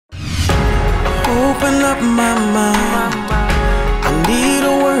Open up my mind, I need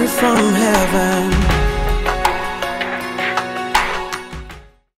a word from heaven.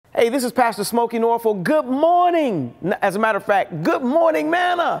 Hey, this is Pastor Smokie Norful. Good morning. As a matter of fact, good morning,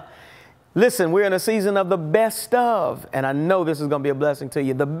 Manna. Listen, we're in a season of the best of, and I know this is going to be a blessing to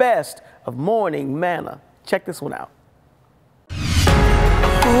you. The best of morning manna. Check this one out.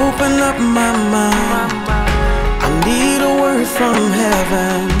 Open up my mind, I need a word from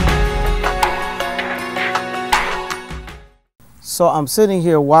heaven. So I'm sitting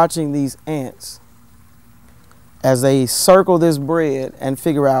here watching these ants as they circle this bread and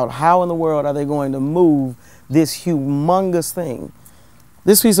figure out how in the world are they going to move this humongous thing.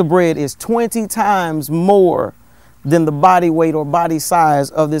 This piece of bread is 20 times more than the body weight or body size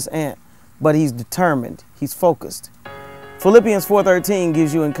of this ant, but he's determined, he's focused. Philippians 4:13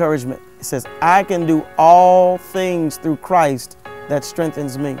 gives you encouragement. It says, I can do all things through Christ that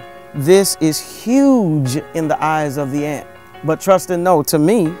strengthens me. This is huge in the eyes of the ant, but trust and know, to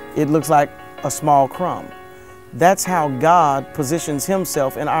me, it looks like a small crumb. That's how God positions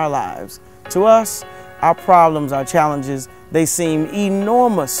himself in our lives. To us, our problems, our challenges, they seem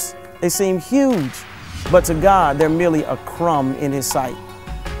enormous. They seem huge. But to God, they're merely a crumb in his sight.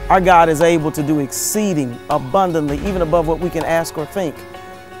 Our God is able to do exceeding abundantly, even above what we can ask or think.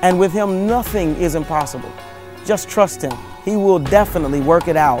 And with him, nothing is impossible. Just trust him. He will definitely work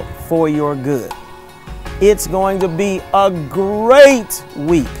it out for your good. It's going to be a great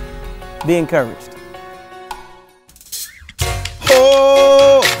week. Be encouraged.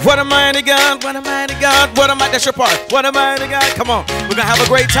 Oh, what a mighty God, what a mighty God, what a mighty, that's your part. What a mighty God, come on. We're going to have a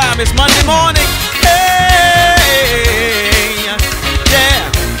great time. It's Monday morning. Hey, yeah.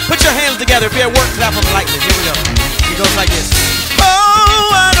 Put your hands together. If you're at work, clap them lightly. Here we go. It goes like this.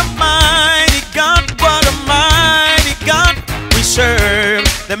 Oh, what a mighty God, what a mighty God we serve.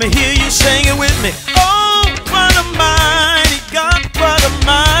 Let me hear you sing it with me. Oh, what a mighty God, what a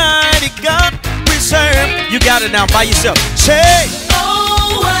mighty God we serve. You got it now by yourself. Say,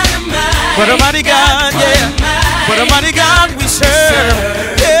 oh, what a mighty God, yeah. What a mighty God we serve.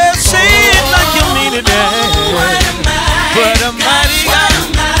 Yeah, say it like you mean it, yeah. What a mighty God.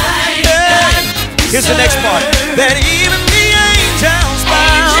 Yeah. Here's the next part. That even